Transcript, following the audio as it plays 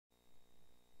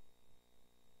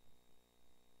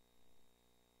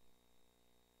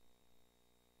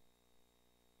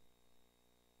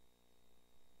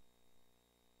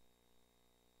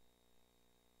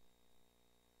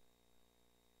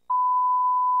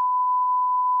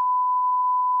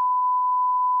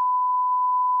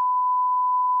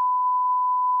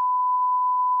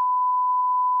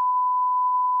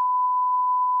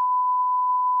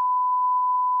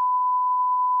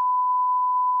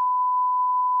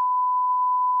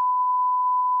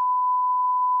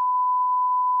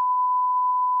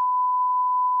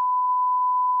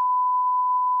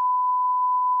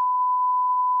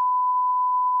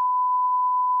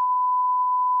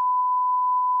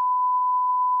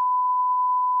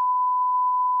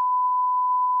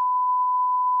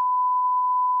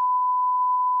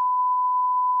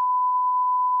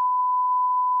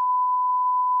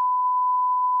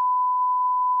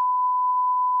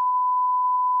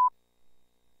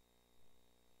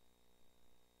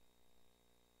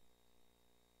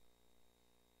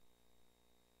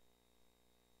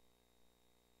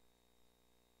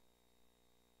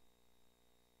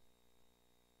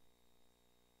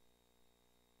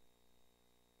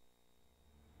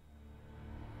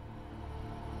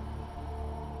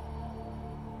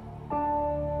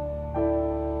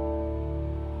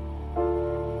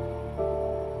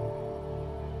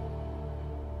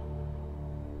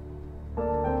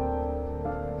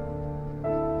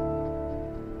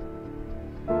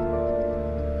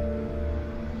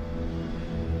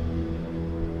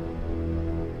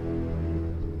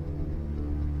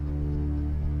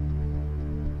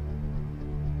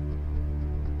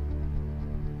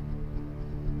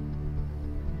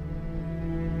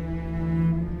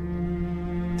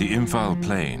The Imphal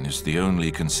Plain is the only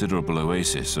considerable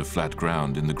oasis of flat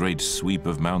ground in the great sweep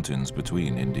of mountains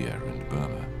between India and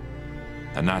Burma.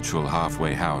 A natural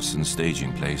halfway house and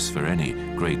staging place for any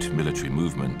great military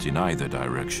movement in either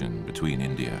direction between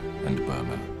India and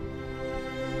Burma.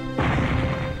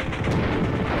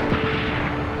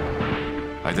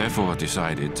 I therefore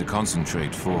decided to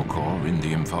concentrate 4 corps in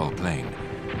the Imphal Plain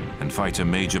and fight a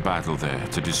major battle there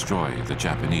to destroy the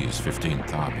Japanese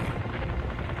 15th Army.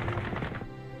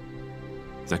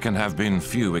 There can have been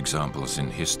few examples in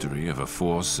history of a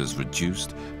force as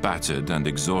reduced, battered, and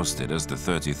exhausted as the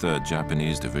 33rd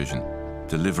Japanese Division,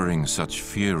 delivering such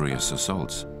furious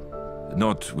assaults,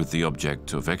 not with the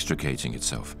object of extricating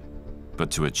itself, but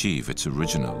to achieve its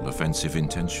original offensive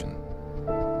intention.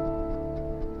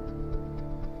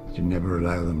 You never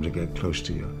allow them to get close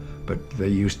to you, but they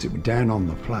used to, down on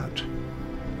the flat,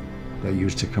 they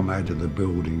used to come out of the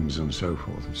buildings and so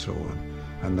forth and so on,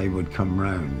 and they would come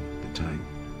round the tank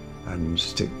and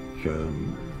stick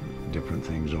different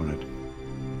things on it.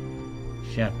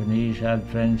 Japanese had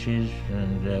trenches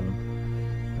and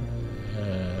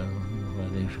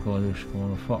what they used to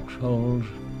call foxholes,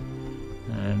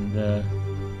 and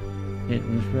it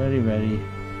was very, very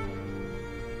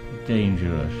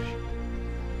dangerous.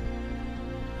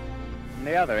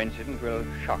 The other incident will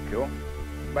shock you,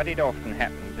 but it often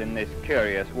happens in this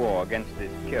curious war against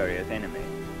this curious enemy.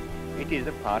 It is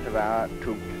a part of our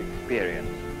troops' experience.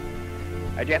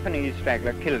 A Japanese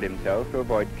straggler killed himself to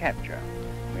avoid capture.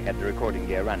 We had the recording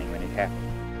gear running when it happened.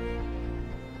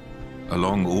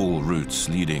 Along all routes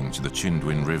leading to the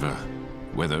Chindwin River,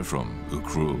 whether from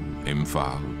Ukhrul,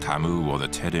 Imphal, Tamu, or the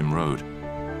Tedim Road,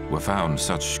 were found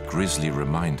such grisly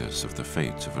reminders of the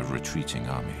fate of a retreating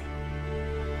army.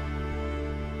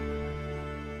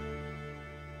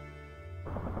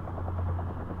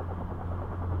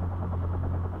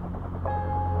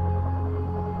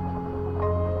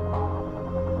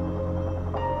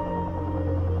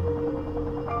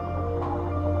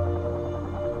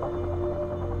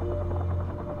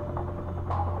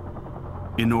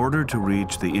 In order to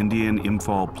reach the Indian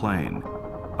Imphal Plain,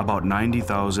 about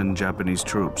 90,000 Japanese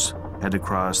troops had to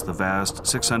cross the vast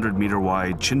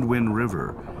 600-meter-wide Chindwin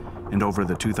River and over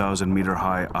the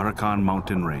 2,000-meter-high Arakan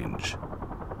mountain range.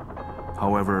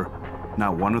 However,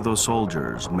 not one of those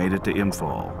soldiers made it to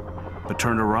Imphal, but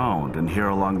turned around, and here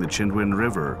along the Chindwin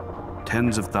River,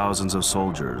 tens of thousands of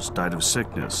soldiers died of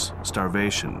sickness,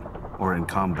 starvation, or in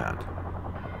combat.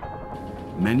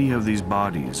 Many of these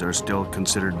bodies are still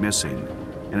considered missing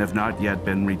and have not yet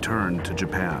been returned to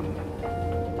Japan.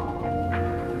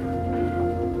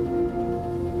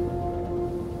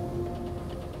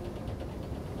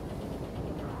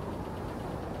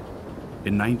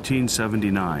 In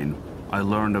 1979, I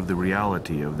learned of the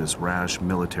reality of this rash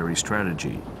military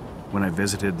strategy when I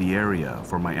visited the area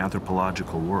for my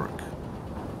anthropological work.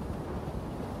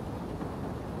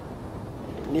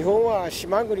 日本は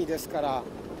島国ですから、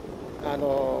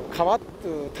川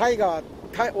大河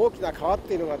大きな川っ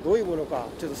ていうのがどういうものか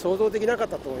ちょっと想像できなかっ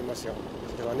たと思いますよ。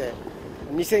それはね、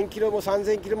2000キロも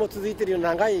3000キロも続いているよう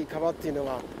な長い川っていうの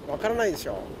がわからないでし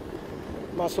ょ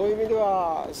う。まあそういう意味で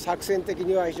は作戦的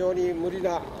には非常に無理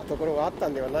なところがあった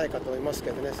んではないかと思います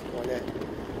けどね、そこはね。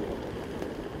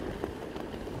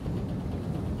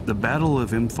The Battle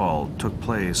of Imphal took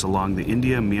place along the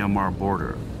India-Myanmar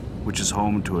border, which is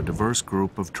home to a diverse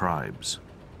group of tribes.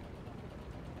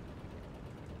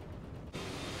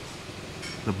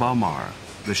 The Bamar,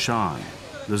 the Shan,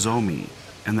 the Zomi,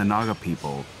 and the Naga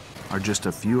people are just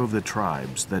a few of the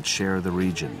tribes that share the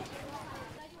region.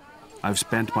 I've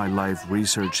spent my life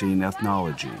researching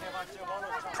ethnology,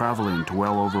 traveling to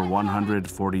well over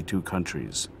 142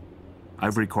 countries.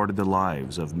 I've recorded the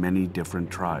lives of many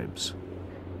different tribes.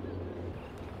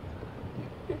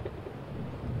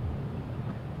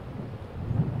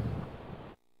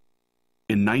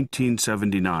 In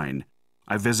 1979,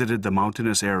 I visited the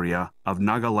mountainous area of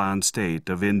Nagaland state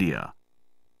of India,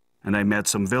 and I met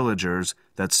some villagers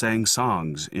that sang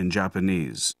songs in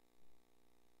Japanese.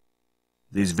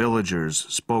 These villagers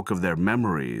spoke of their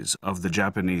memories of the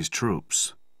Japanese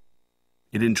troops.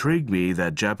 It intrigued me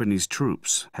that Japanese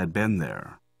troops had been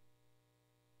there.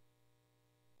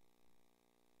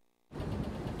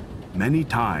 Many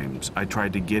times I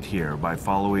tried to get here by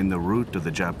following the route of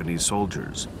the Japanese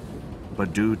soldiers,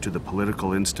 but due to the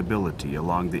political instability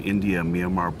along the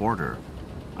India-Myanmar border,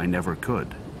 I never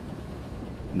could.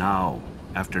 Now,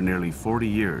 after nearly 40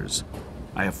 years,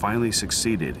 I have finally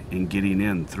succeeded in getting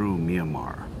in through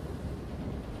Myanmar.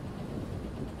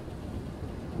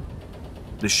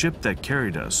 The ship that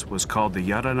carried us was called the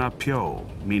Yarana Pyo,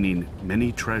 meaning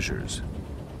many treasures.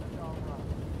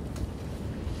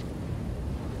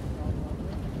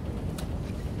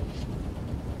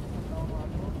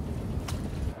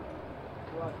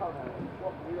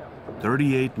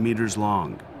 38 meters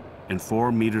long and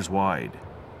 4 meters wide.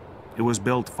 It was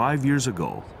built 5 years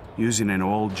ago using an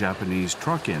old Japanese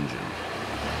truck engine.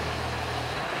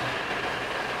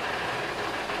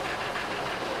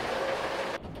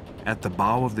 At the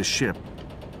bow of the ship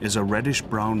is a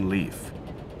reddish-brown leaf,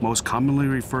 most commonly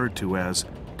referred to as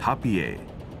tapie.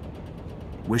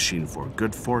 Wishing for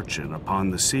good fortune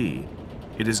upon the sea,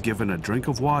 it is given a drink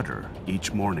of water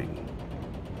each morning.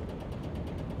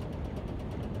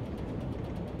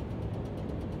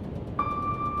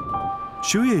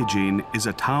 Shuyejin is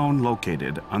a town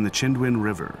located on the Chindwin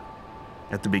River.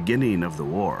 At the beginning of the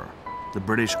war, the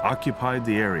British occupied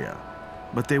the area,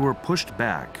 but they were pushed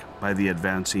back by the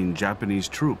advancing Japanese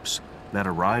troops that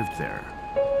arrived there.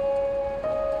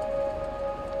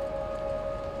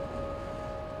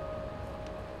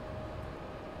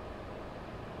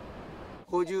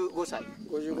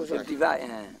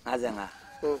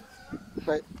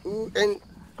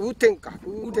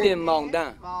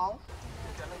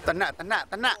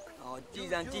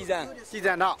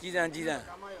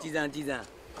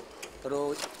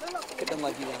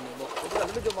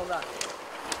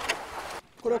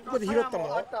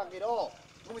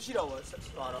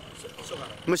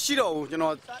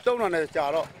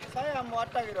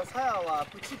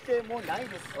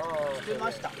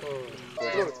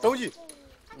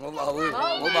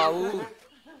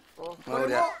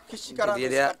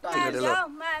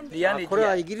これ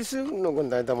はイギリスの軍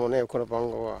隊だもんね、この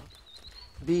番号は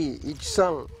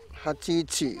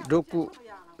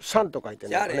B13816 と書いてる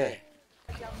んだね。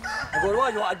これは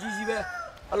よアジジベ、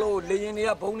レジン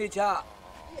やボンニチャ、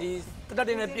ဒီတက်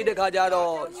တဲ့နဲ့ပြည့်တဲ့ခါကျ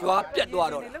တော့ရွာပြတ်သွား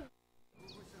တော့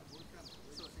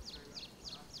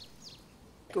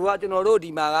သူကကျွန်တော်တို့ဒီ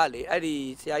မှာကလေအဲ့ဒီ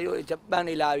ဆရာကြီးဂျပန်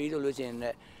နေလာပြီဆိုလို့ရှိရင်လ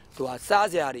ည်းသူကစား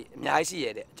စရာတွေအများကြီးရှိရ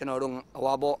တဲ့ကျွန်တော်တို့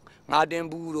ဟွာပေါ့ငါးတင်း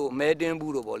ဘူးတို့မဲတင်း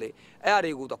ဘူးတို့ပေါ့လေအဲ့အရာ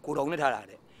တွေကိုတော့ကိုတော်နဲ့ထားတာ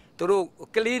တဲ့သူတို့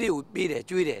ကလေးတွေကိုပေးတယ်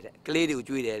ကျွေးတယ်တဲ့ကလေးတွေကို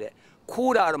ကျွေးတယ်တဲ့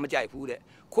ခိုးတာတော့မကြိုက်ဘူးတဲ့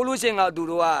ခိုးလို့ရှိရင်ကသူ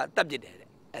တို့ကတက်ပစ်တယ်တဲ့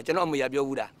အဲကျွန်တော်အမေကပြော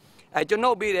ဘူးတာအဲကျွန်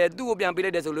တော်ပေးတယ်သူ့ကိုပြန်ပေး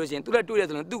လိုက်တယ်ဆိုလို့ရှိရင်သူလည်းတွေ့တယ်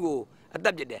ဆိုရင်သူ့ကိုအသ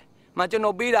က်ပြစ်တယ်။မှကျွန်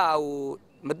တော်ပေးတာကို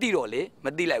မသိတော့လေမ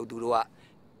သိလိုက်ဘူးသူတို့က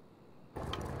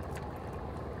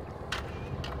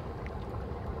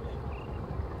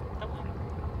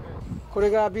これ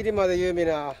がビリマで有名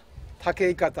な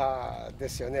竹井方で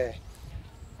すよね。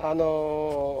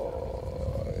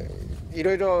い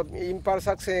ろいろインパール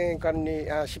作戦に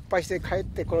失敗して帰っ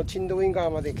てこのチンドウィン川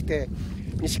まで来て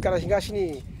西から東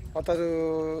に渡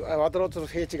ろうとする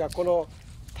兵士がこの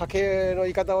竹の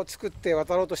いかだを作って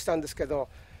渡ろうとしたんですけど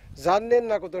残念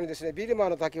なことにですねビルマ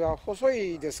の竹は細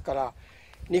いですから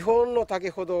日本の竹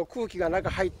ほど空気が中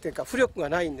入ってるか浮力が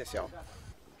ないんですよ。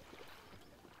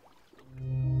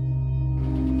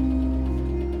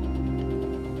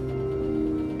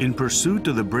In pursuit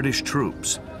of the British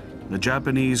troops, the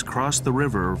Japanese crossed the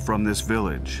river from this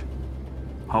village.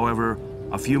 However,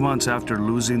 a few months after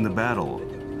losing the battle,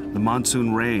 the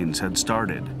monsoon rains had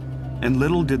started, and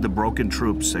little did the broken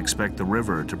troops expect the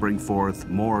river to bring forth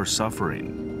more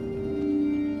suffering.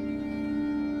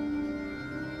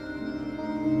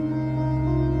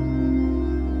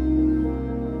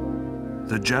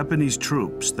 The Japanese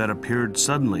troops that appeared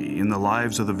suddenly in the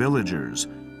lives of the villagers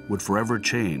would forever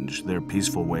change their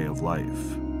peaceful way of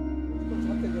life.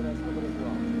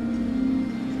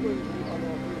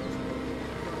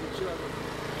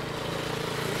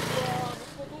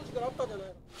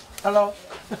 Hello.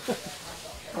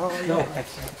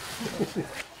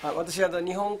 私は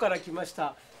日本から来まし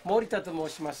た森田と申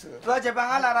します。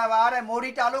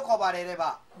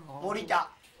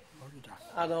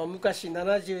昔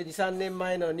72、3年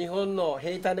前の日本の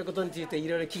兵隊のことについてい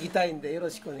ろいろ聞きたいんでよろ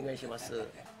しくお願いします。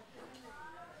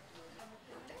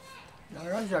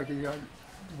長崎は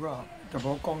ど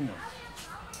こ講呢？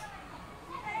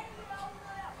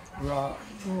我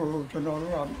ကျွန်တော်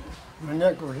တို့ကမ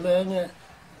နေ့ကလဲနဲ့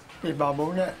ပြပါဘုံ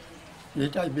နဲ့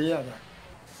ရေးတိုက်ပေးရတယ်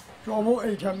။ကျော်မိုး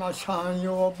အိတ်ထဲမှာဆန်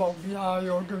ရောပေါက်ပြား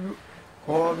ရောသူ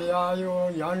ခေါ်ပြားရော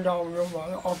ရန်တောင်ရောပါ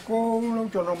အကုန်လုံး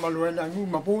ကျွန်တော်မလွယ်နိုင်ဘူး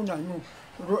မပိုးနိုင်ဘူး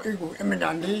သူတို့အိတ်ကိုအမြဲတ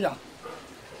မ်းလေးတာ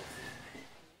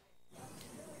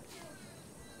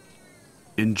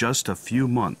In just a few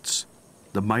months,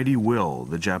 the mighty will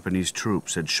the Japanese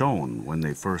troops had shown when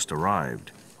they first arrived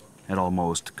had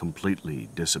almost completely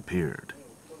disappeared.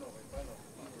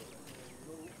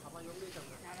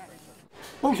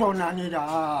 ဘုဆောင်နာနေတာ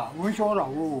ဝင်းလျှောတာ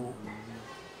ကို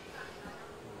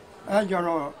အဲကြ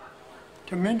တော့သ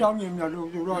မင်းတောင်းမြင်မြတ်လို့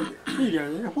သူတို့ရှိတယ်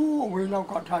ဟိုးအဝေးလောက်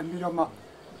ကထိုင်ပြီးတော့မှ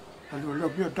ဘယ်လိုလု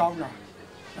ပ်ပြီးတောင်းတာ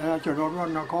အဲကျွန်တော်တို့က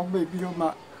နှာခေါင်းပိတ်ပြီးတော့မှ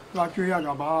သွားကျွေးရ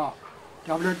တာပါ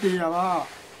ဒါလည်းတေးရပါ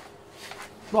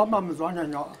သွားမှမသွားနို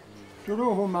င်တော့သူ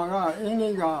တို့ဟိုမှာကအင်း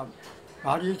လေးက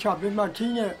Bari Chabima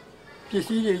Tine,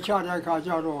 Kissi Chadaka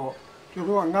Jaro,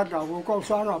 Turuangata, who go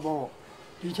Sarabo,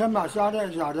 Tichama Sada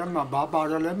Zadama, Baba,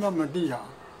 the Lemma Madia,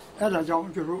 Ella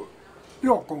John to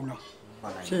Yokona.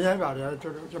 Say ever to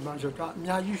the Mansaka,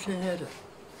 Naju Singed.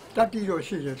 That is your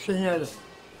shit, Singed.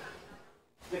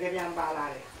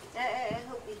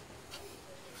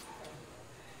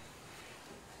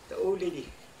 The old lady.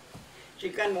 She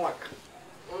can walk.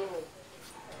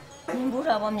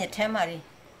 Buddha was Temari.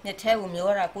 The tell me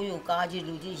what I could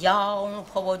Gaji, young,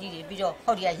 Hobody, Bido,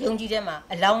 Hodia, young Dema,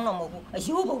 a long number, a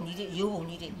you won't need it, you won't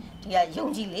need it. They are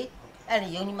young Gilly, and a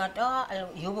young Mata,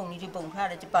 and you won't need it,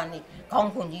 Bonhara Japani,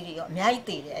 Concondi, or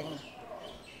Mighty,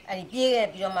 and dear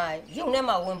Bidoma, you never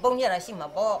won't bone yet. I see my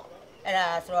ball, and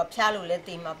I saw a piano let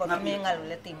him up, but I mean, I'll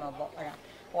let him up.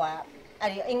 Why?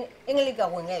 English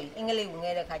wing, English wing,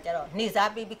 a Cajaro,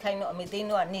 Nizabi became a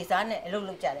Medino, Nizan, and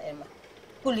looked at Emma.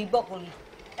 Bully Boculi,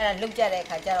 and I looked at a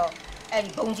Cajaro, and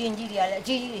Bonjin Gidia,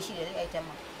 G.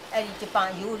 And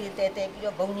Japan, you take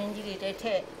your Bonjin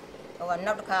Gidia, or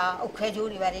not a car,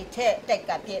 occasionally very take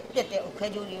up the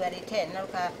occasionally very 10, no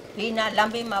car, Vina,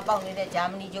 Lambing, my bound in the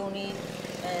Germany, Joni,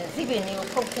 Zibini,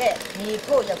 Coquet, near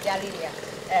Poya Jalia,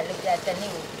 and looked at the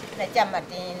new, the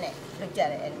Jamatin, looked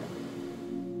at it.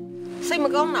 Same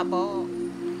gong na bo,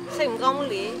 same gong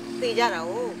li, ti jara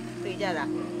o, ti jara.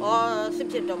 O sip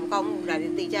dom gong la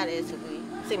ti jara sui,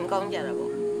 same gong jara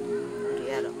bo. Ti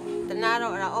jara.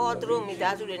 Tanaro ra o tru mi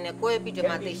da su le ne kwe pi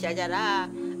jama ti sha jara.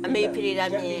 Ame phiri da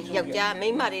mi yauk ja,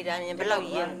 mai ma ri da mi blau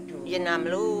yin nam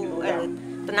lu,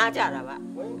 tana jara ba.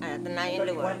 Tana yin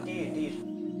lu ba.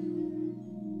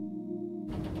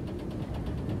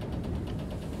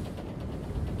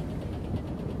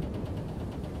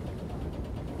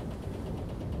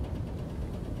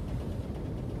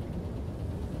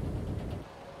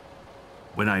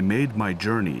 When I made my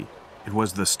journey, it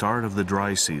was the start of the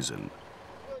dry season.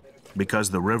 Because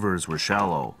the rivers were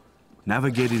shallow,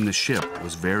 navigating the ship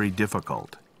was very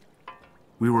difficult.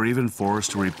 We were even forced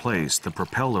to replace the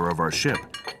propeller of our ship,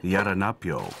 the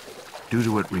Yaranapio, due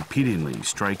to it repeatedly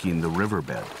striking the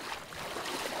riverbed.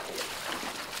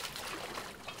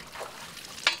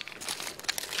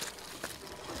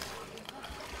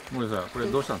 What is that? What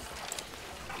is that?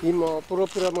 今プロ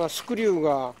ペラがスクリュー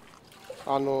が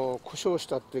故障し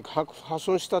たって破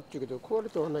損したっていうけど壊れ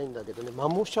てはないんだけどね摩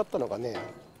耗しちゃったのがね。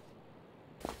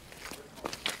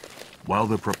While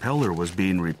the propeller was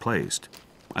being replaced,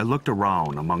 I looked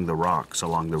around among the rocks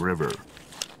along the river.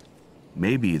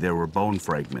 Maybe there were bone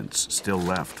fragments still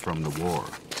left from the war.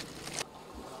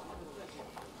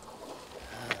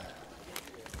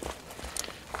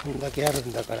 こんだけある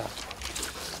んだからな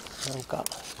んか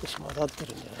少し混ざって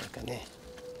るんじゃないかね。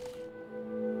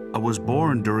I was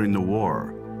born during the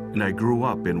war, and I grew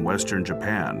up in Western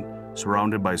Japan,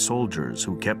 surrounded by soldiers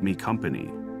who kept me company.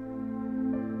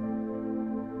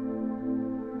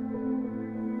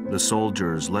 The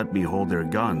soldiers let me hold their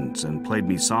guns and played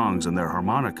me songs on their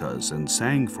harmonicas and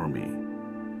sang for me.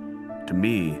 To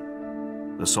me,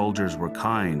 the soldiers were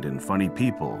kind and funny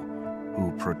people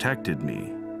who protected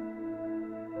me.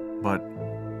 But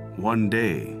one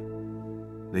day,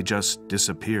 they just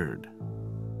disappeared.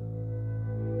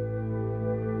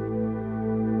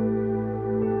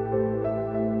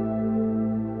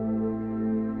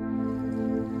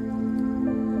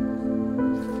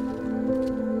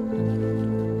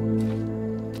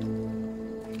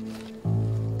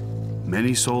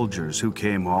 Many soldiers who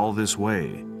came all this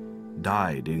way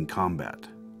died in combat.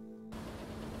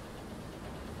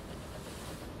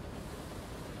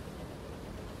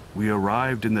 We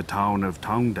arrived in the town of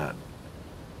Tongdad,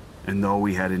 and though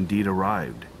we had indeed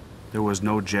arrived, there was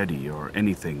no jetty or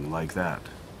anything like that.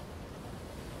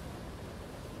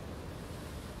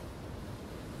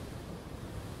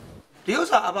 How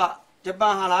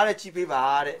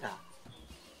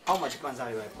much Japan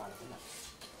are you?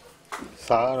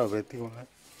 Sara Betty.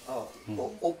 Oh,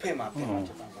 open my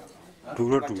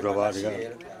Duro to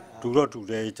Ravada. Duro to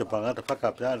the Japan, the pack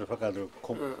up there, the pack of the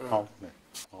compound.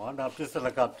 On up just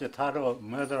like up the title of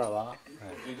murder.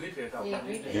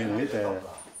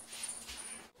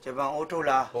 Japan auto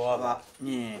la,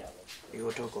 you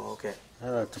to go, okay.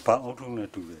 Japan auto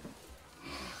today.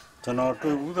 So now to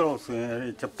Udros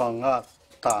in Japan,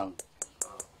 Tang.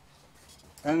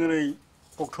 Angry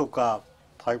Oktoka,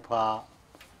 Piper.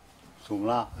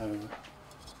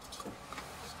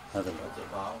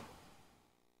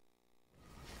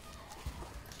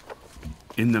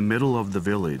 In the middle of the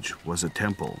village was a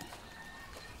temple.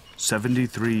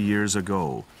 73 years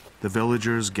ago, the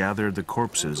villagers gathered the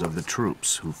corpses of the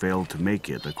troops who failed to make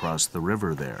it across the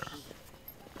river there.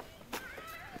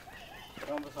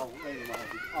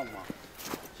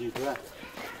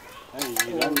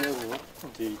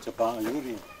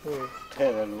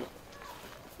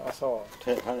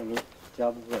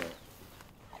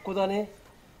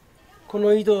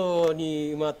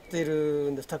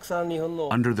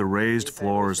 Under the raised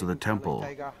floors of the temple,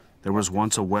 there was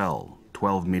once a well,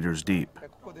 12 meters deep.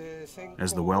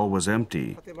 As the well was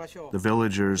empty, the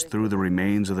villagers threw the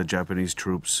remains of the Japanese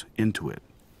troops into it.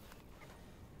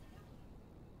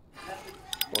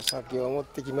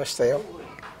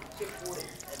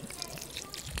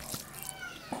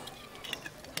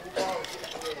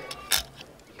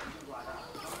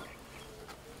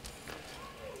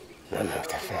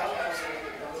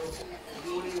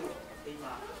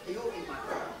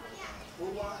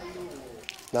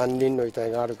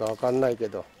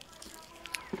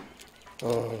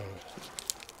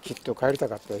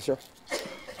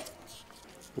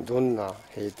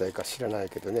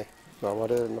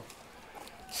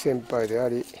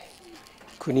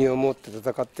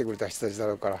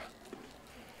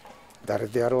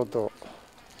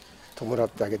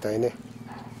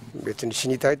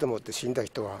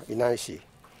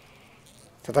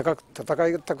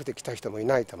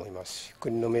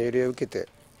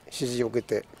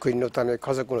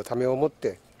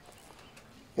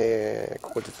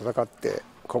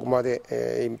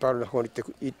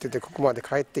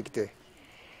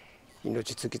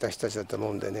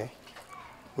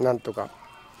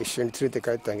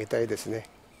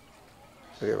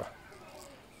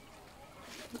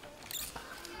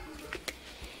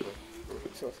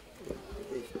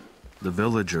 The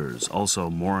villagers also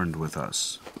mourned with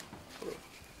us.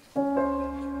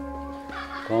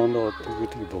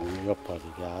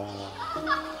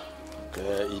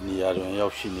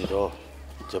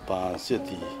 Japan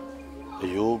City,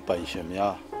 you by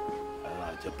Shemia,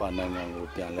 Japan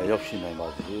and Yopshina,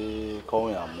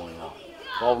 Koya Moya,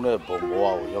 Owner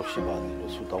Bombo, Yopshiba,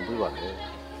 Sudan.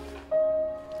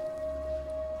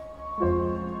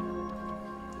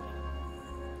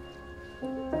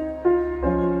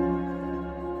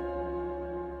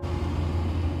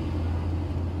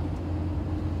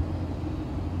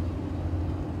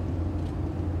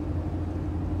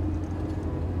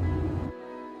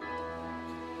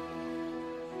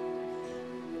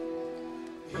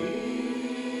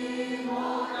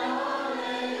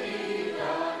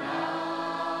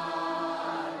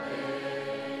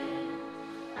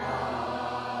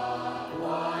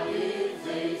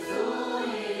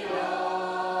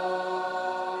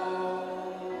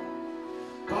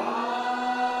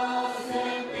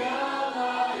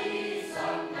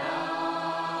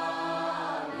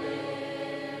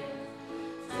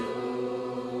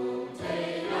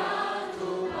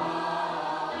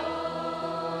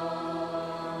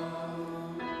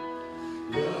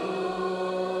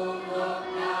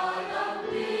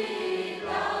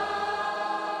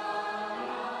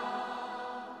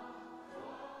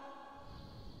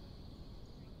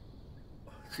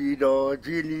 Sido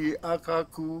jini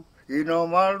akaku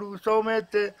inomaru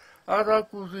somete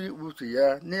akaku si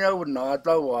usia nia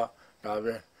unata wa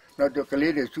tabe na to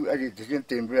kalire su adi tin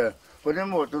tembe pone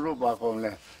mo to ba ko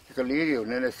ne kalire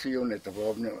ne ne siu ne to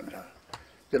bob ne na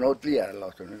te no tlia la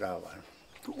so ne da wa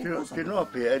te no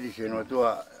pe adi se no to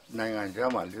na nga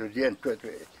jama le dien to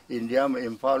India ma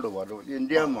Imphal wa do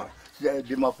India ma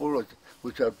di ma puro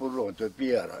ucha puro to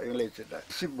piara inglese da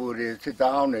siburi si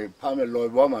da ne pa me lo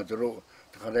wa ma to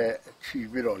she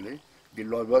really the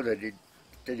Lord was a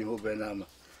Teddy Benama,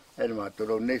 Edma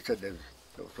to nature.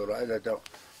 So I don't know.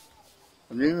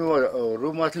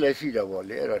 Rumors less either wall,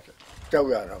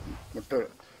 Tawara,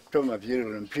 Tom of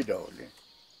Zero and Peter only.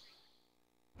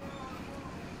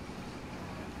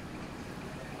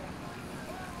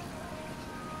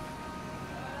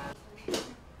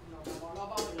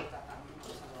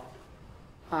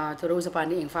 Through the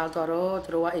Pani Imphal Toro,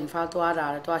 through Imphal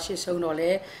Tuara, Tuashi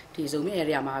Sonole, Tizumi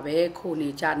area Mabe,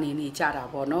 Kuni Jani Chara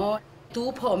Bono,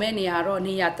 2 poor many are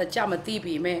only at the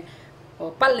Jamati me,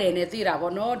 or Palene Tira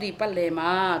Bono, di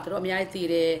Palema, Tromia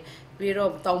Tire,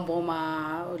 Viro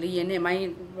Tomboma, Liene, my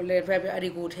very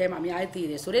good him, I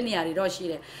tire, so any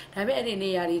Roshi, have any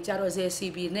near each other,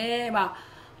 CB Nema.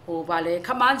 O Vale,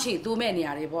 Comanche, 2 many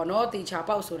are Bono, the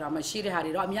Chapasura, Machine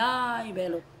Harry Ramia,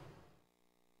 Bello.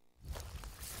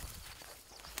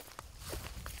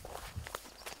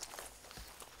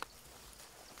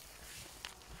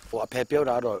 Or a paper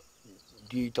out of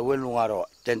the Tawello,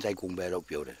 Tensai Cumbero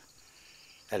Pure.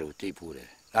 Hello, Tipure.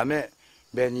 I met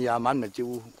Benny Aman,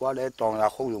 you quite a tongue a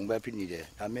whole weapon.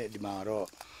 I met the Maro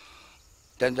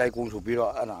Tensai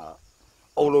Cumbero and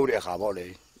all over the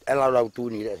Havole, allow 2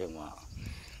 needed him.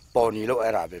 Bonilo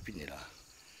Arabe Pinilla.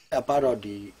 A part of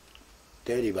the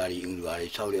delivery in the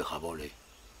Saudi Havole.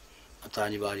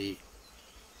 Atanibari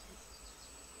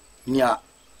Nya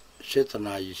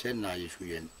Setanayi Senayi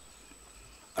Suyen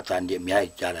Atandi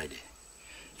Miai Jarade.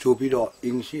 Chupido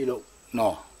Insilo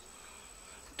no.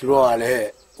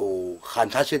 Troale o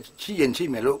Hantaset Chiensi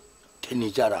Melo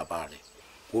Tenijara Bari.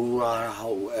 Ura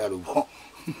how Erubo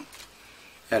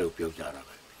Erupio Jara.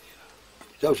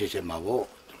 So she said, my war.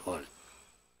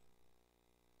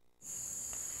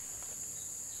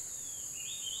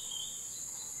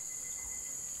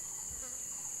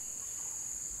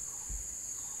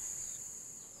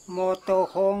 Moto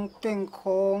Hong Ting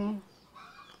Hong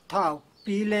Tao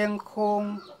Piling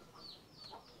Hong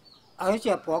ở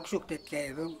chợ bọc sụt tết kề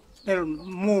đều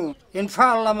mù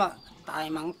Imphal lama tại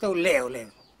mang tàu lèo lèo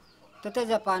tết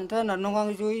Japan thế là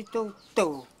nông duy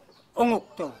tàu ông ục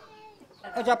tàu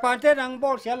ở Japan thế đang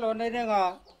bỏ xe lộn này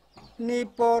nga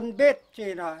Nippon bet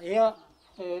chỉ là ya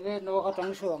để nó có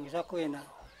tăng xuống sao quên à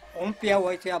ông piao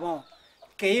ấy chả mà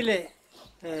kỹ lệ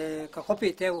cái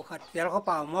copy theo khát giờเขา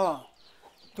bảo mà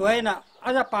tuổi na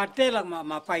ở Japan thế là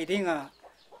mà phải đi nga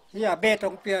ya bet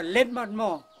ông piao lên mặt mà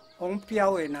ông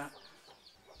piao ấy na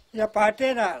ya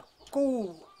parte na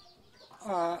ku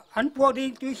an puak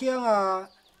ding tu siang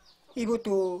ibu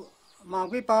tu mang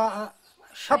pi pa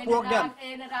sapuak dem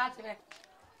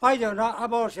ai giờ na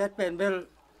abo set pen bel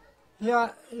ya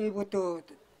ibu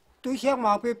tu siang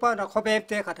mang pi pa na khobe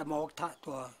te khat mo tha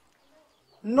to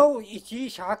no ichi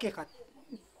sa ke khat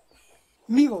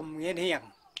mi om ngen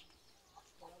hiang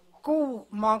ku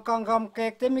mang kang gam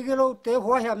ke te mi gelo te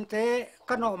ho ham te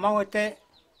kano mang te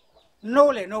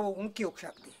no le no ung kiuk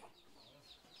sak di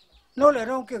nó là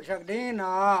nông kiệt sạch đấy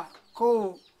là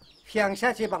cô phiền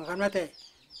sát chỉ bằng cái này thế,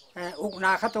 uk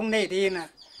na khát trong này đi nè,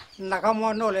 là cái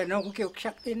món nó là nông kiệt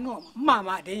sạch đấy nó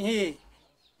mà đấy hi.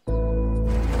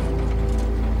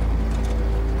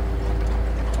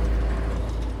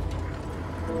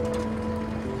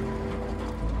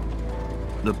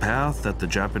 The path that the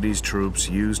Japanese troops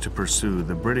used to pursue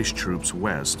the British troops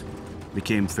west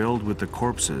became filled with the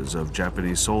corpses of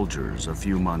Japanese soldiers a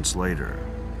few months later.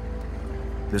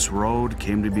 This road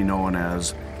came to be known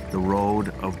as the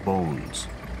Road of Bones.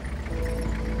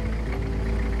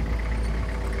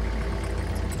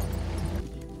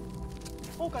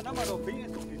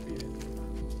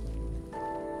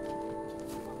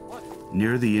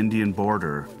 Near the Indian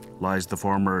border lies the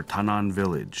former Tanan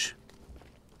village.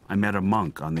 I met a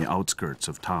monk on the outskirts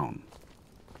of town.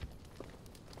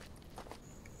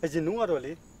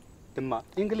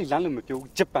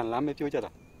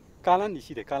 Kalan di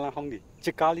sini, kalan hong di,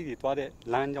 cekali di tuade,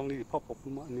 lanjong di pop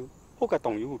puma nu, hoka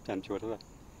tong yu jam cura lah.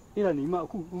 Ila ni mak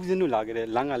aku uzinu lagi deh,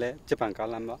 langale Jepang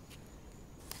kalan lah.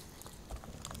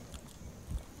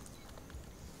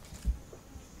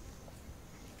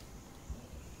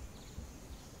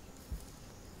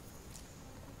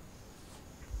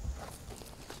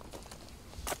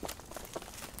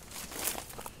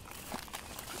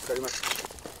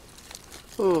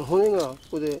 Honga,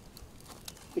 udah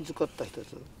itu kata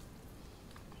itu.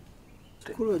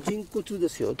 これは人骨で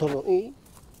すよ、多分。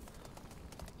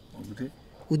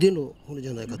腕の骨じ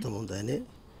ゃないかと思うんだよね。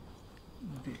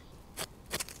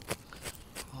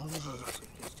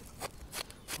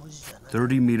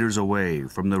30 meters away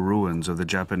from the ruins of the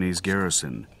Japanese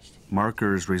garrison,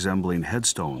 markers resembling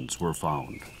headstones were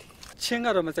found.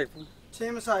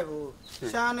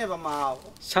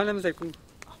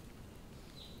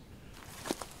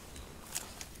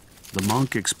 The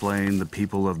monk explained the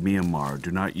people of Myanmar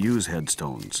do not use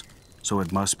headstones, so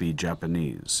it must be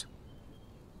Japanese.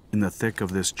 In the thick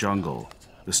of this jungle,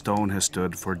 the stone has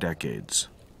stood for decades.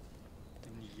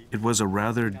 It was a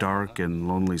rather dark and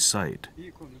lonely sight,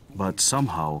 but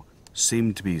somehow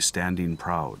seemed to be standing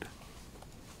proud.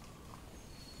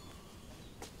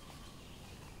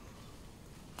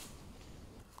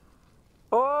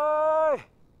 Oi!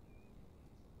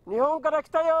 Nihon kara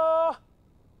kita yo!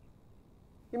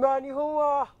 今日本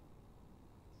は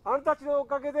あなたたちのお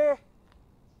かげで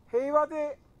平和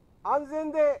で安全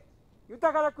で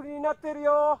豊かな国になっている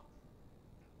よ。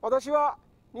私は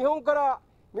日本から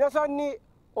皆さんに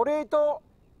お礼と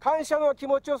感謝の気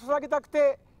持ちを捧げたく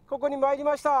てここに参り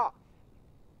ました。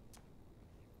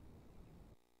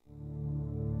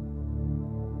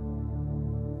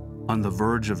On the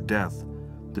verge of death,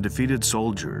 the defeated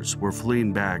soldiers were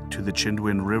fleeing back to the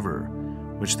Chindwin River,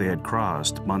 which they had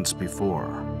crossed months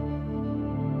before.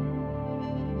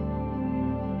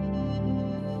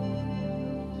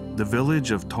 The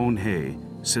village of Tonhe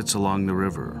sits along the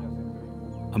river.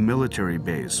 A military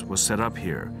base was set up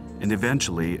here and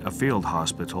eventually a field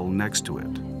hospital next to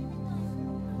it.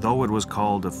 Though it was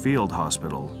called a field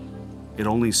hospital, it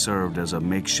only served as a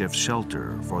makeshift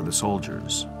shelter for the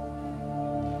soldiers.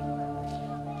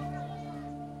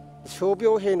 傷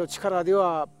病兵の力で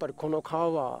はやっぱりこの川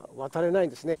は渡れないん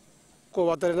ですね。こう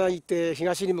渡れないって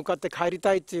東に向かって帰り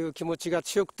たいという気持ちが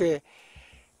強くて、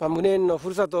無念のふ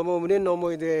るさとを思う無念の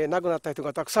思いで亡くなった人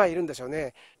がたくさんいるんでしょう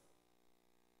ね。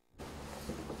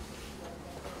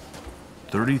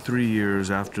33 years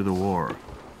after the war,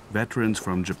 veterans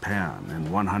from Japan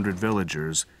and 100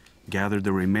 villagers gathered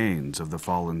the remains of the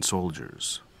fallen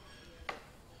soldiers.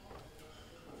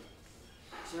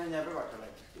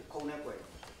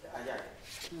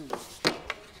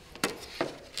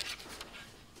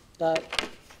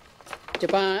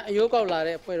 Japan, you go like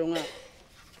it, I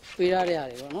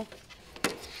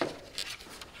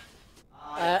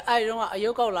don't know,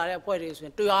 you go like it, what is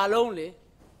it? Do you are lonely?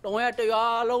 Don't have to you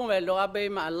are lonely, look up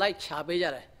my light chabby.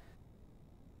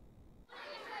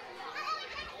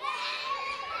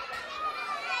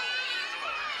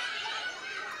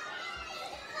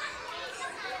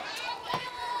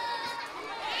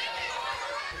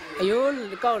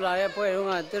 You go like a boy,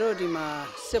 Terudima,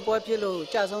 Sepo Pillow,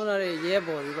 Jasonary,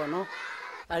 Yebo, you know.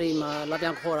 Arima,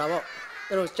 Labian Cora,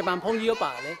 there was Japan Pong Yo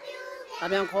Bale.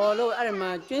 Labian Coro,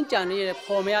 Arima, Jinjani,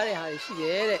 Pomea, she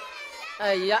did it.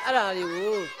 I you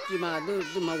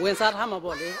my Winsat Hammer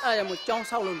body. I am with John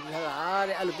Solomon,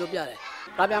 Alubia.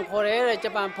 Labian Cora,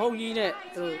 Japan Pong Unit,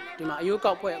 through Dima, you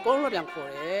got where go Labian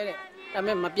Cora. I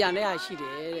mean, my piano, she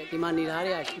did, demanded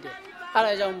Harry, she did.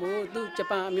 I don't move to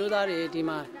Japan, Mudari,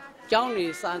 Dima.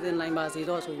 Johnny something like Basis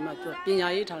also much being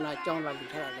a eater like John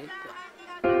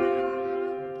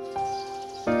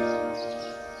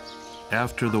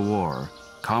After the war,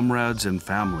 comrades and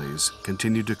families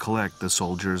continued to collect the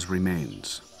soldiers'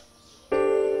 remains.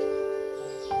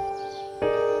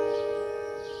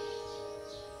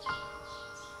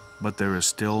 But there is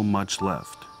still much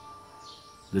left.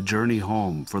 The journey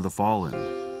home for the fallen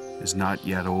is not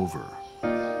yet over.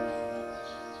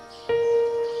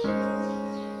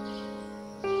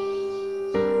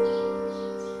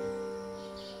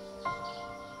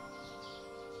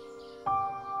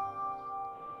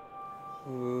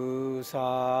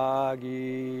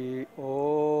 Usagi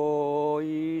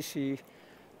oishi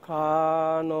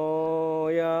kanoyama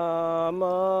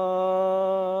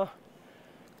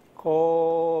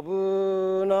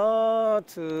kobu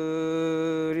natsurishi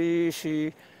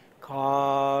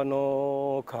kanokawa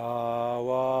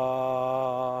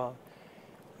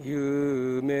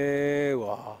yume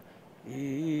wa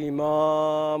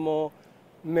ima mo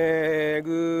megurite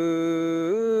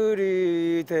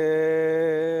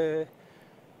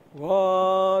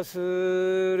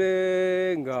忘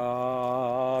れ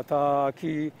がた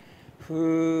き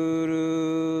ふ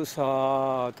る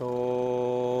さ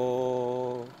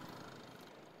と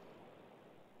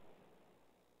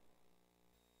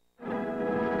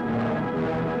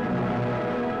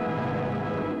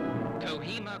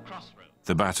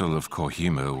The Battle of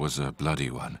Kohima was a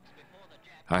bloody one.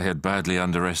 I had badly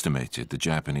underestimated the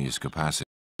Japanese capacity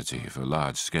for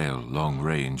large-scale,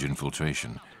 long-range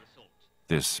infiltration.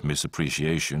 This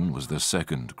misappreciation was the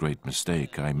second great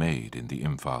mistake I made in the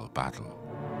Imphal battle.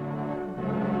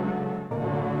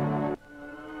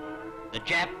 The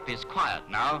Jap is quiet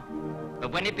now,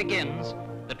 but when it begins,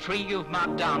 the tree you've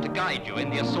marked down to guide you in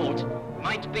the assault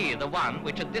might be the one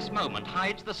which at this moment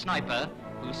hides the sniper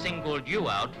who singled you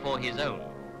out for his own.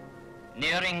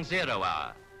 Nearing 0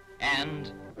 hour,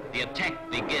 and the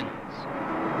attack begins.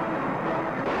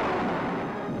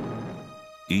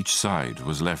 Each side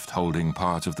was left holding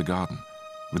part of the garden,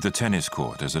 with the tennis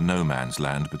court as a no-man's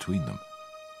land between them,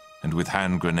 and with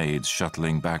hand grenades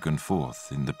shuttling back and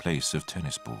forth in the place of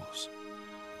tennis balls.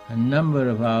 A number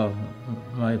of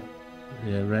my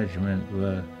regiment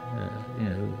were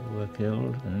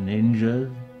killed and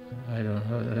injured. I don't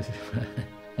know.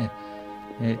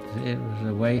 It was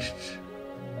a waste,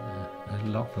 a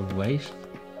lot of waste.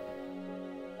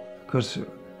 Because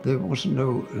there wasn't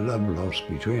no love lost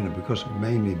between them,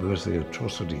 mainly because of the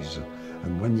atrocities.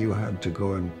 And when you had to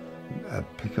go and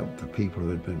pick up the people who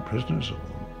had been prisoners of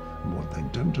them and what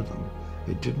they'd done to them,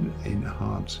 it didn't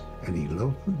enhance any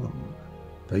love for them.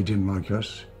 They didn't like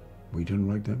us, we didn't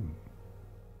like them.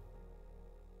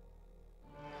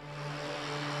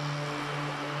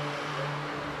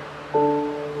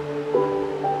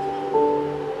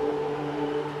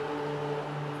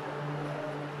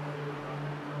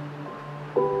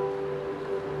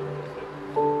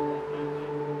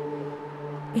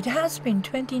 It has been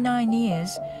 29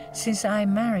 years since I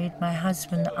married my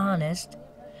husband Ernest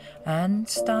and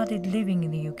started living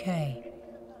in the UK.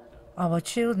 Our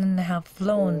children have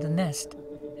flown the nest,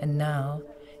 and now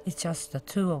it's just the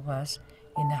two of us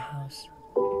in the house.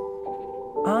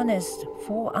 Ernest's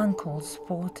 4 uncles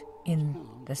fought in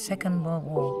the Second World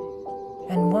War.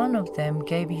 and one of them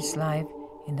gave his life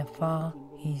in the Far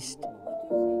East.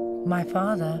 My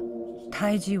father,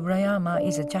 Taiji Urayama,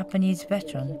 is a Japanese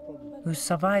veteran who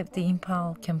survived the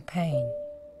Imphal Campaign.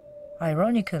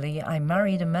 Ironically, I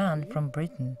married a man from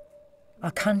Britain,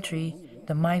 a country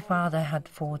that my father had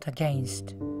fought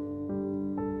against.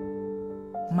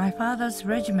 My father's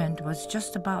regiment was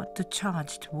just about to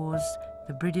charge towards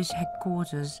the British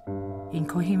headquarters in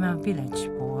Kohima village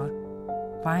for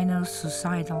a final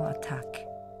suicidal attack.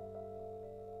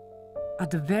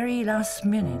 At the very last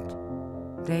minute,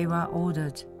 they were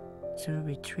ordered to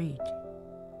retreat.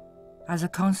 As a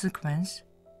consequence,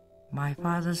 my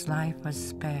father's life was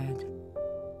spared.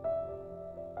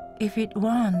 If it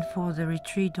weren't for the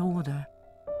retreat order,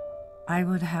 I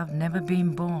would have never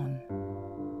been born.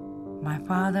 My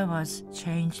father was a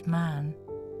changed man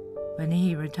when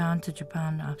he returned to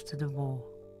Japan after the war.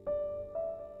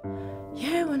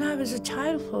 Yeah, when I was a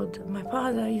childhood, my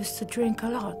father used to drink a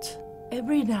lot.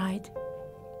 Every night,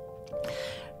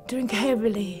 drink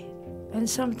heavily, and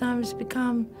sometimes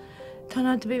turn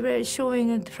out to be very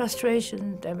showing and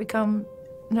frustration and become,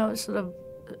 sort of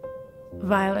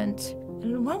violent.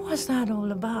 And what was that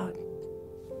all about?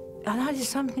 And that is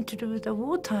something to do with the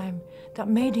wartime that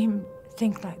made him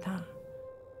think like that.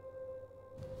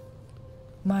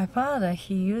 My father,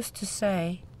 he used to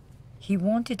say he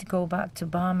wanted to go back to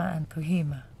Burma and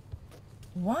Kohima.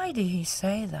 Why did he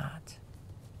say that?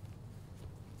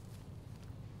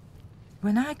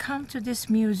 When I come to this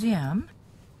museum,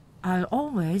 I'll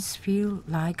always feel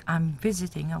like I'm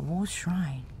visiting a war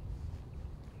shrine.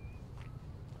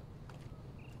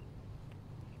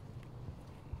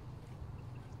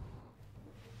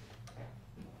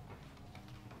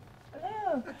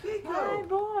 Hello. Hi,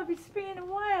 Bob. It's been a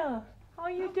while. How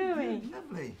are you doing?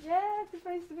 Lovely. Yeah, it's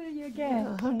nice to meet you again.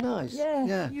 Yeah, how nice.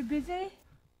 Yeah. You busy?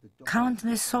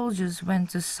 Countless soldiers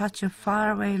went to such a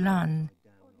faraway land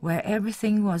where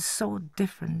everything was so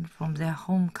different from their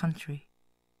home country.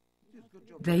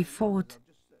 They fought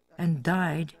and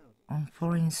died on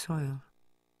foreign soil.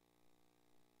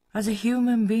 As a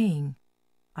human being,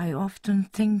 I often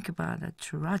think about the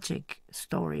tragic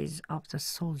stories of the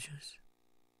soldiers.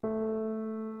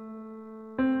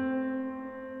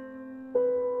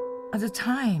 At the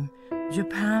time,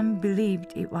 Japan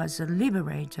believed it was a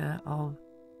liberator of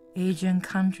Asian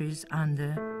countries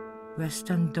under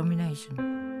Western domination.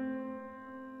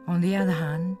 On the other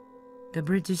hand, the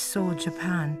British saw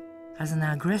Japan as an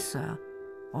aggressor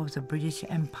of the British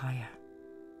Empire.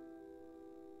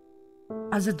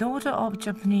 As a daughter of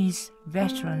Japanese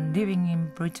veteran living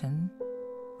in Britain,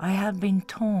 I have been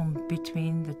torn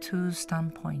between the two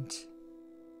standpoints.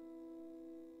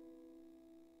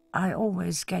 I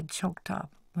always get choked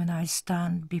up when I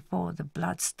stand before the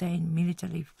blood-stained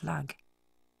military flag.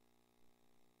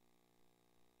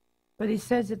 But it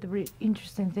says that the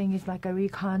interesting thing is like a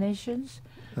reincarnations.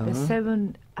 The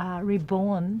seven are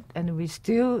reborn, and we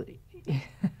still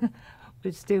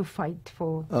fight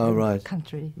for the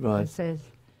country. Right. It says.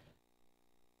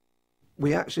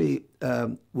 We actually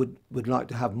would like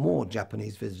to have more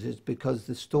Japanese visitors because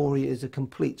the story is a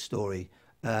complete story.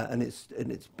 And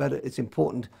it's better. It's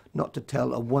important not to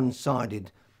tell a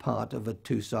one-sided part of a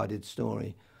two-sided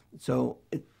story. So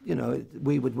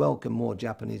we would welcome more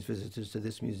Japanese visitors to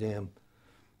this museum.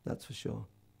 That's for sure.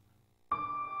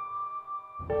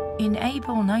 In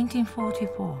April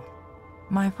 1944,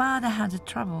 my father had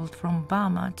travelled from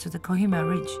Burma to the Kohima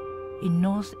Ridge in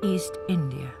northeast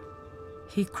India.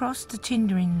 He crossed the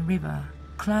Chindwin River,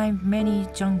 climbed many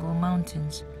jungle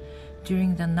mountains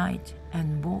during the night,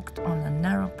 and walked on a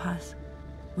narrow path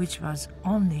which was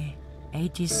only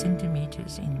 80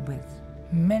 centimeters in width.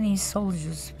 Many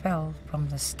soldiers fell from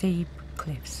the steep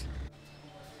cliffs.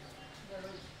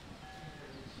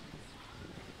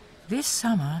 This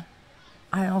summer,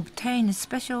 I obtained a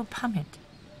special permit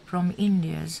from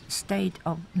India's state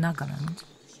of Nagaland.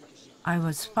 I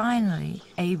was finally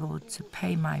able to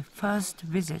pay my first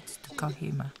visit to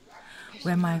Kohima,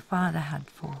 where my father had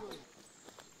fought.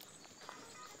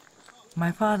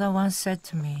 My father once said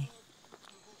to me,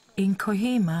 "In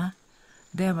Kohima,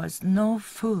 there was no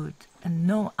food and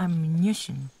no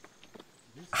ammunition.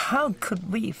 How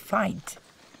could we fight?"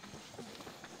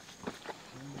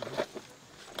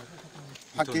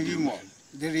 はっきりも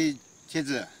デリチ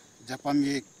ズジャパンミ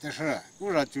エテシャ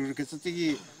ウラチュルケツテ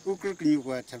ィウクルクニュ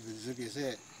ータビズビ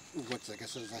セウゴツケ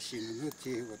ソザシムヌテ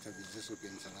ィウタビズスピ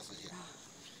ンサラサシア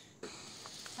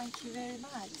Thank you very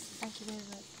much. Thank you very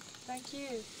much. Thank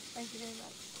you. Thank you very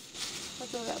much.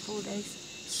 What's all that bull days?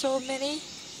 So many,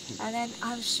 and then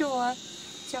I'm sure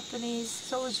Japanese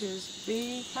soldiers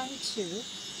really thanked you,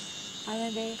 and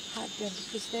then they had them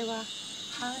because they were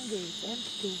hungry, it's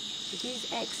empty.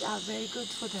 These eggs are very good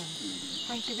for them.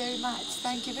 Thank you very much.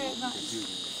 Thank you very much.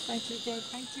 Thank you again.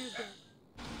 Thank you again.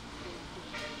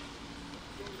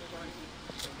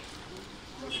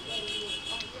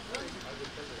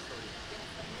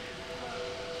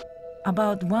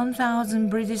 About 1,000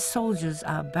 British soldiers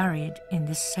are buried in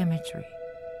this cemetery.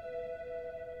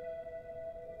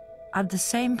 At the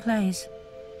same place,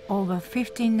 over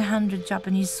 1,500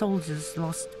 Japanese soldiers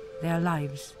lost their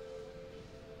lives.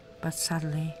 But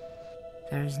sadly,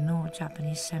 there is no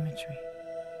Japanese cemetery.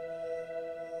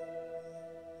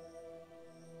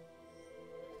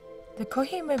 The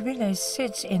Kohima village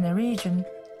sits in a region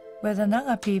where the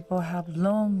Naga people have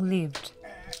long lived.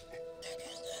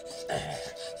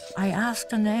 I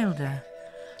asked an elder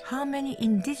how many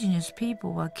indigenous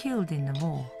people were killed in the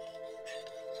war.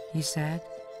 He said,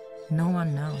 no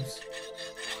one knows.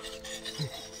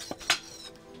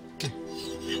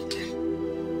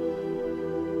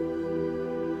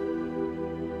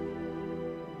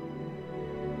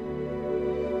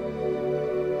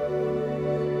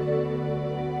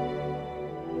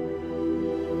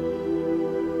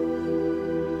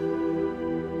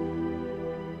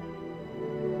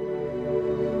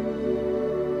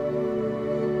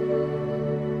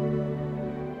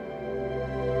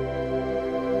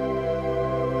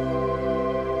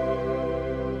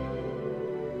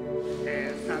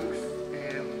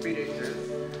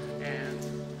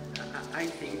 I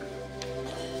think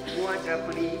more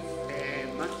Japanese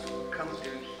must come to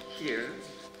here.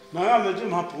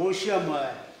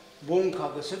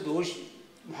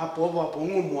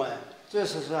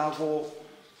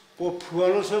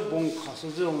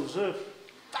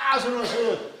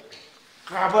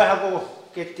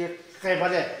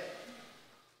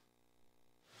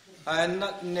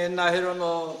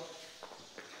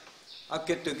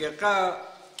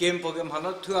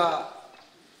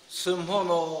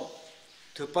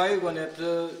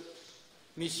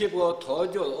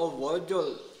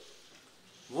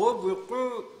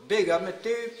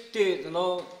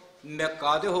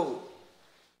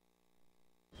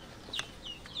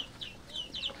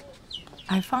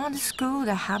 I found a school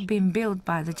that had been built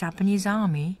by the Japanese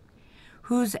army,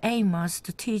 whose aim was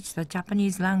to teach the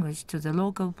Japanese language to the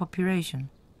local population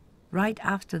right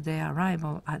after their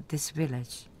arrival at this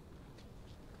village.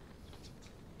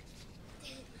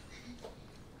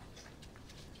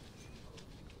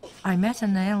 I met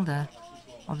an elder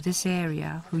of this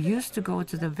area who used to go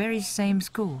to the very same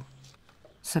school.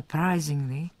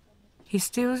 Surprisingly, he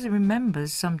still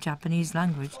remembers some Japanese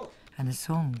language and a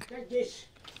song.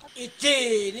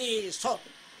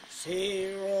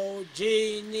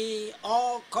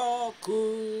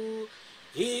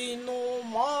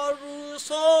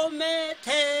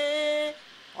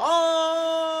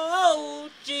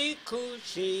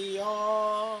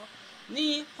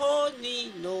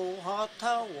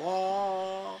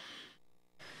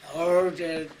 Or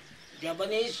the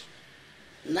Japanese,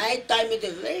 night time it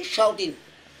is very shouting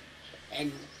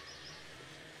and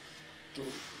to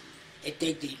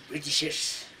attack the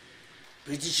Britishers.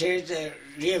 Britishers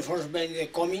reinforcement are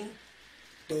coming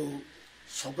to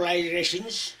supply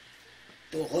rations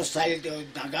to hostile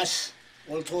Nagas,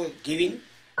 also giving.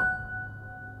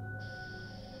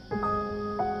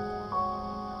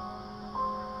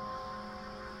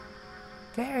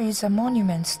 There is a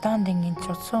monument standing in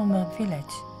Chotsoma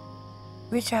village,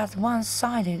 which had once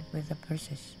sided with the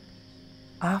British.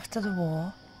 After the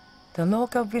war, the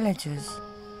local villagers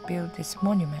built this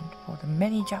monument for the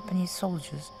many Japanese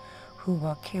soldiers who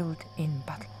were killed in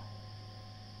battle.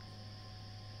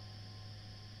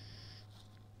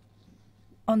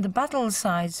 On the battle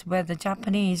sites where the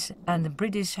Japanese and the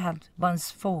British had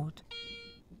once fought,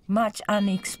 much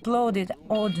unexploded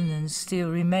ordnance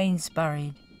still remains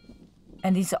buried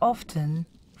and is often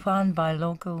found by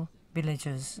local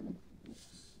villagers.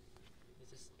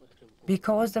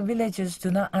 Because the villagers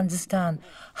do not understand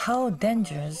how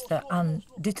dangerous the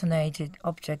undetonated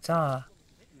objects are,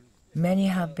 many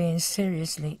have been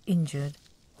seriously injured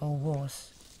or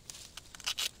worse.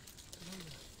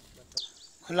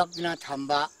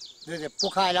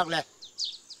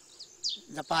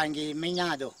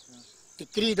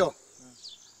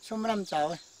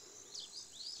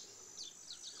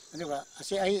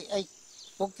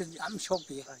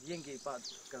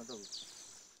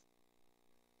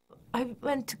 I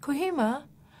went to Kohima.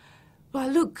 Well,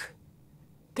 look,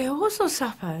 they also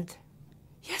suffered.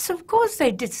 Yes, of course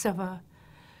they did suffer.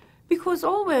 Because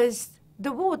always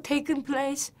the war taking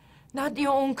place, not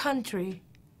your own country,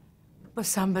 but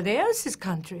somebody else's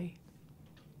country.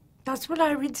 That's what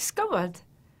I rediscovered.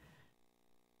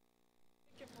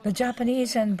 The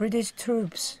Japanese and British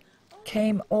troops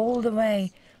came all the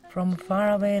way from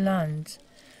faraway lands,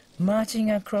 marching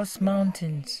across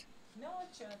mountains.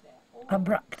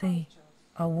 Abruptly,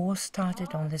 a war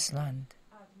started on this land.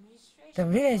 The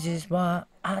villages were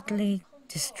utterly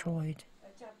destroyed.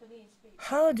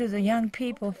 How do the young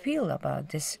people feel about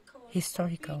this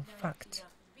historical fact?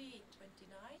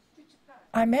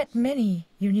 I met many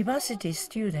university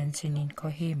students in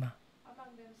Kohima.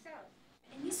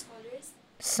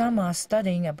 Some are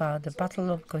studying about the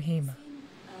Battle of Kohima.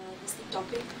 This is the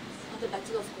topic of the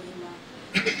Battle of Kohima,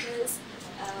 because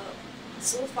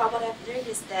so far what I've read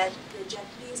is that the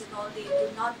Japanese and all, they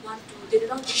do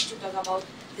not wish to talk about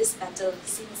this battle,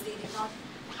 since they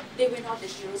were not the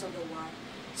heroes of the war.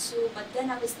 So, but then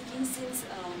I was thinking, since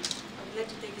I would like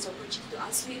to take this opportunity to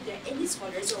ask you if there are any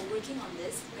scholars who are working on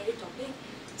this very topic,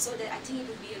 so that I think it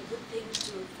would be a good thing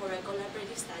for a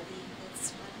collaborative study.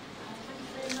 That's what.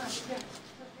 Thank you very much.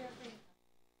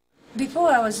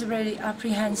 Before I was really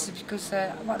apprehensive because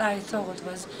what I thought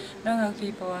was Nongo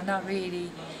people are not really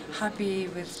happy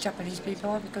with Japanese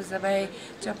people because the way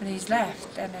Japanese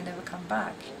left and they never come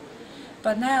back.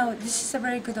 But now this is a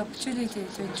very good opportunity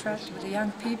to interact with the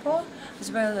young people as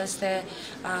well as the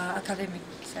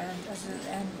academics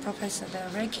and professors. They are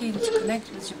very keen to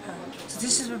connect with Japan. So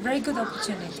this is a very good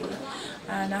opportunity,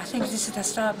 and I think this is the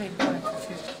starting point for the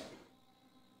future.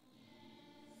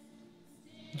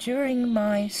 During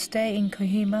my stay in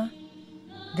Kohima,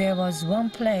 there was one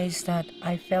place that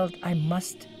I felt I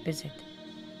must visit.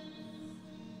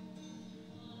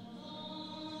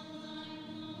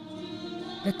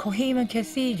 The Kohima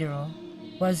Cathedral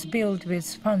was built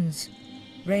with funds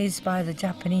raised by the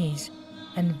Japanese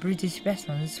and British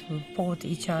veterans who fought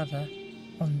each other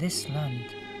on this land.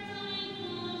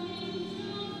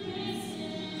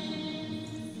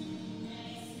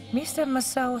 Mr.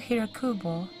 Masao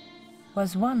Hirakubo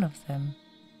was one of them,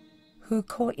 who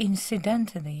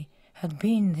coincidentally had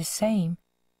been in the same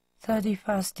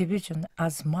 31st Division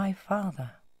as my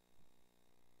father.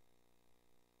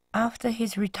 After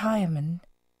his retirement,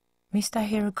 Mr.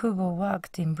 Hirakubo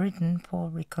worked in Britain for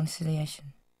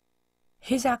reconciliation.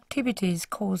 His activities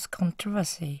caused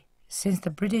controversy since the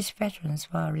British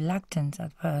veterans were reluctant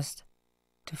at first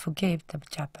to forgive the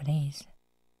Japanese.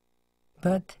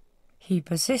 But he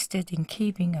persisted in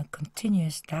keeping a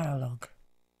continuous dialogue.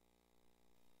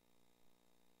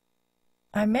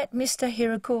 I met Mr.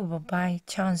 Hirakubo by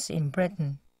chance in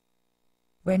Britain.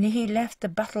 When he left the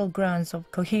battlegrounds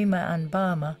of Kohima and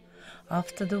Burma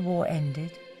after the war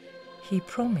ended, he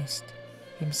promised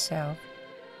himself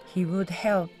he would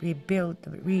help rebuild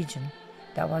the region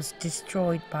that was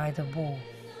destroyed by the war.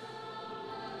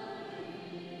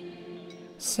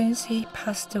 Since he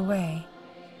passed away,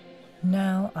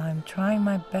 now I'm trying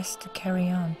my best to carry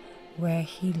on where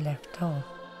he left off.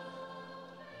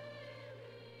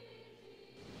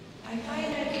 I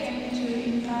finally came to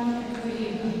Imphal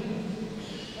Campaign,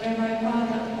 where my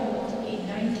father fought in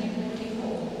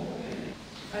 1944.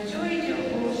 Majority of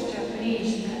both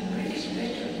Japanese and British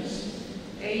veterans,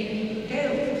 they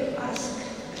dared to ask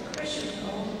the question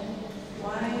of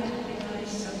why did I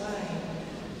survive?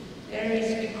 There is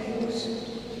because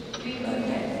we were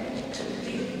meant to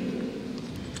live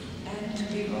and to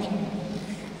be wrong.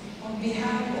 On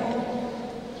behalf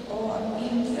of or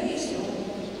in place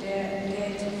of their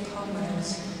dead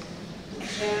comrades,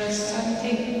 there is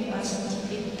something must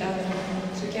be done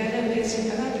together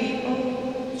with other people,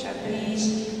 Japanese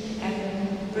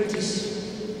and British.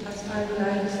 As I would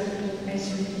like to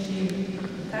mention to you.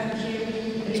 Thank you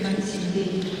very much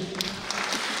indeed.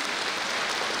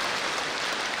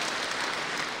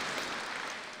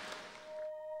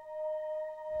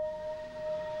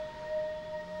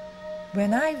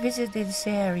 When I visited this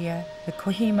area, the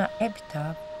Kohima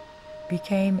epitaph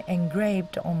became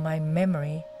engraved on my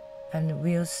memory and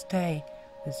will stay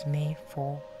with me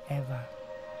forever.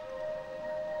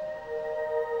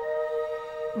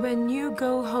 When you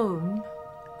go home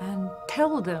and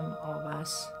tell them of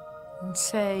us and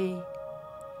say,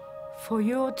 for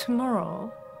your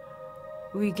tomorrow,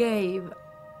 we gave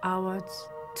ours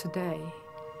today.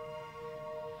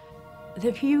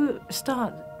 If you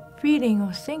start feeling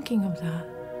or thinking of that,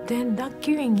 then that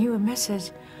giving you a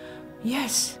message,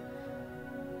 yes,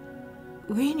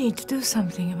 we need to do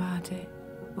something about it.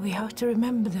 We have to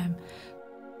remember them.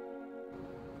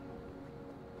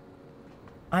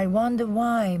 I wonder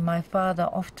why my father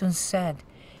often said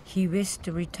he wished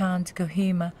to return to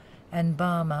Kohima and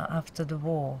Burma after the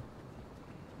war.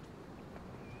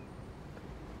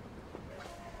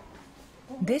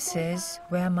 This is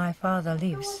where my father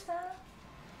lives.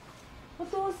 お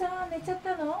父さん寝ちゃっ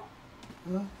たの？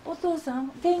お父さん、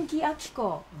天気あき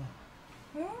こ。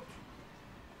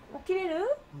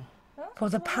For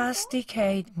the past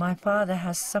decade, my father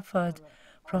has suffered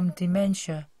from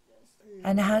dementia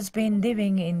and has been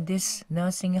living in this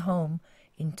nursing home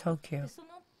in Tokyo.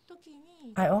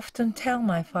 I often tell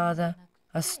my father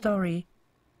a story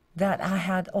that I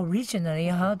had originally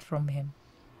heard from him.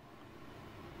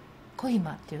 小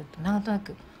暇っていうとなんとな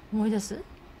く思い出す？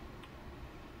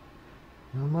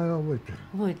名前は覚えてる。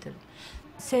覚えてる。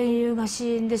戦友が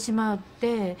死んでしまっ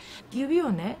て指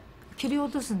をね切り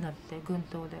落とすんだって軍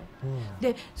刀で。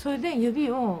でそれで指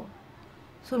を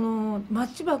そのマ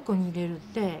ッチ箱に入れるっ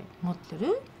て持って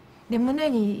る。で胸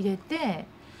に入れて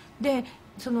で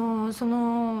そ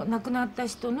の亡くなった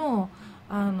人の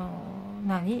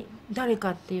誰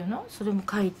かっていうのそれも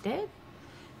書いて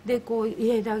でこう入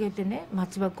れてあげてねマッ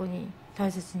チ箱に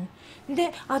大切に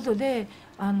で後で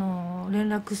連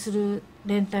絡する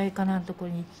連隊かなんとこ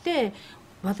に行って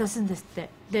渡すんですって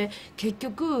で結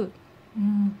局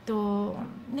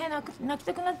ね泣き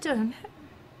たくなっちゃうよね。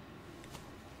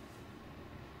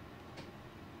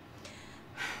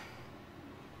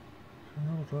そん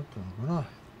なことあったのかな。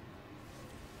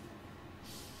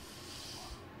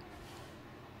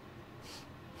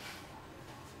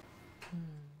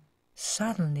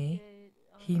Suddenly,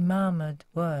 he murmured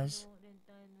words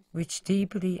which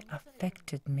deeply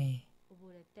affected me.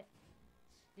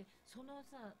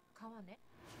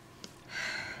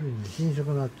 貧食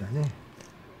になったよね。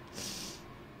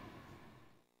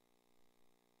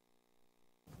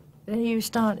Then you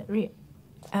start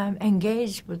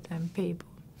engage with them people.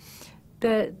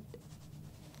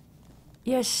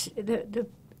 Yes, the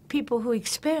people who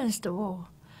experienced the war,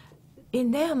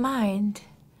 in their mind,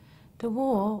 the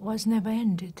war was never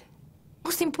ended.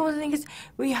 Most important thing is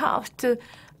we have to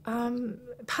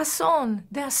pass on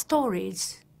their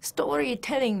stories,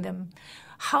 telling them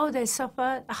how they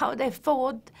suffered, how they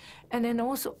fought, and then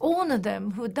also honor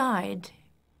them who died.